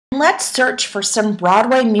let's search for some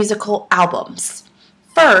Broadway musical albums.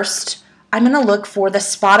 First, I'm going to look for the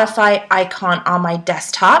Spotify icon on my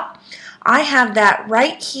desktop. I have that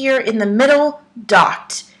right here in the middle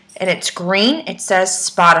docked, and it's green. It says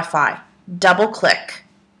Spotify. Double click.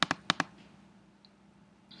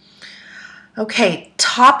 Okay,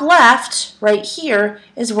 top left right here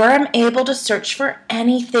is where I'm able to search for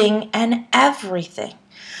anything and everything.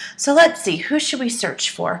 So let's see, who should we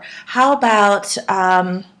search for? How about,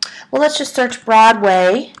 well, let's just search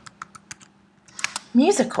Broadway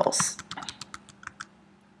musicals.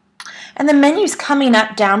 And the menu's coming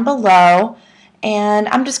up down below, and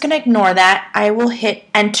I'm just going to ignore that. I will hit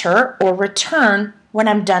enter or return when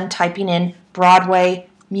I'm done typing in Broadway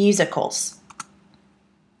musicals.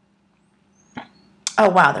 Oh,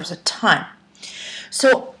 wow, there's a ton.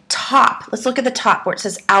 So top, let's look at the top where it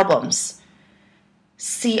says albums.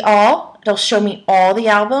 See all, it'll show me all the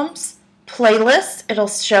albums. Playlists, it'll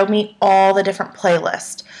show me all the different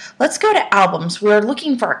playlists. Let's go to albums. We're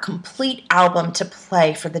looking for a complete album to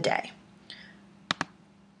play for the day.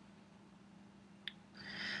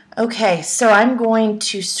 Okay, so I'm going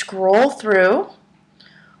to scroll through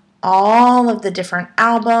all of the different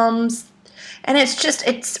albums. And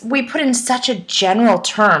we put in such a general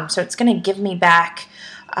term, so it's going to give me back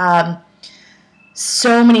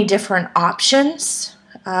so many different options.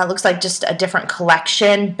 Looks like just a different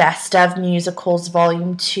collection, Best of Musicals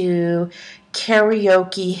Volume 2,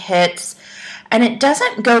 Karaoke Hits, and it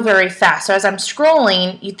doesn't go very fast. So as I'm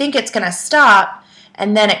scrolling, you think it's going to stop,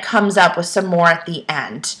 and then it comes up with some more at the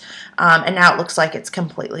end. And now it looks like it's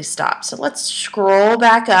completely stopped. So let's scroll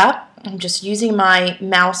back up. I'm just using my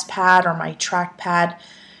mouse pad or my trackpad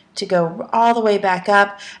to go all the way back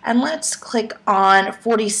up. And let's click on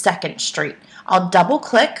 42nd Street. I'll double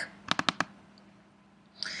click.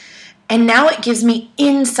 And now it gives me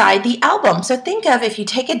inside the album. So think of if you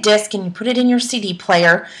take a disc and you put it in your CD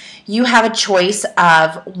player, you have a choice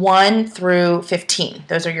of 1 through 15.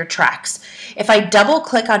 Those are your tracks. If I double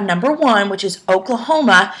click on number 1, which is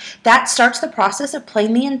Oklahoma, that starts the process of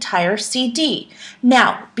playing the entire CD.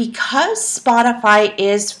 Now, because Spotify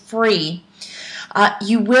is free,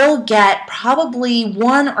 you will get probably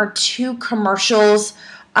 1 or 2 commercials,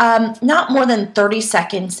 not more than 30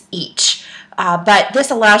 seconds each. But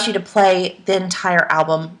this allows you to play the entire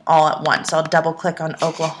album all at once. I'll double click on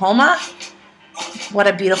Oklahoma. What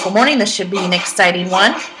a beautiful morning. This should be an exciting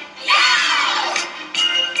one.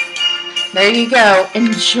 There you go.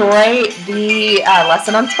 Enjoy the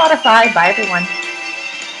lesson on Spotify. Bye, everyone.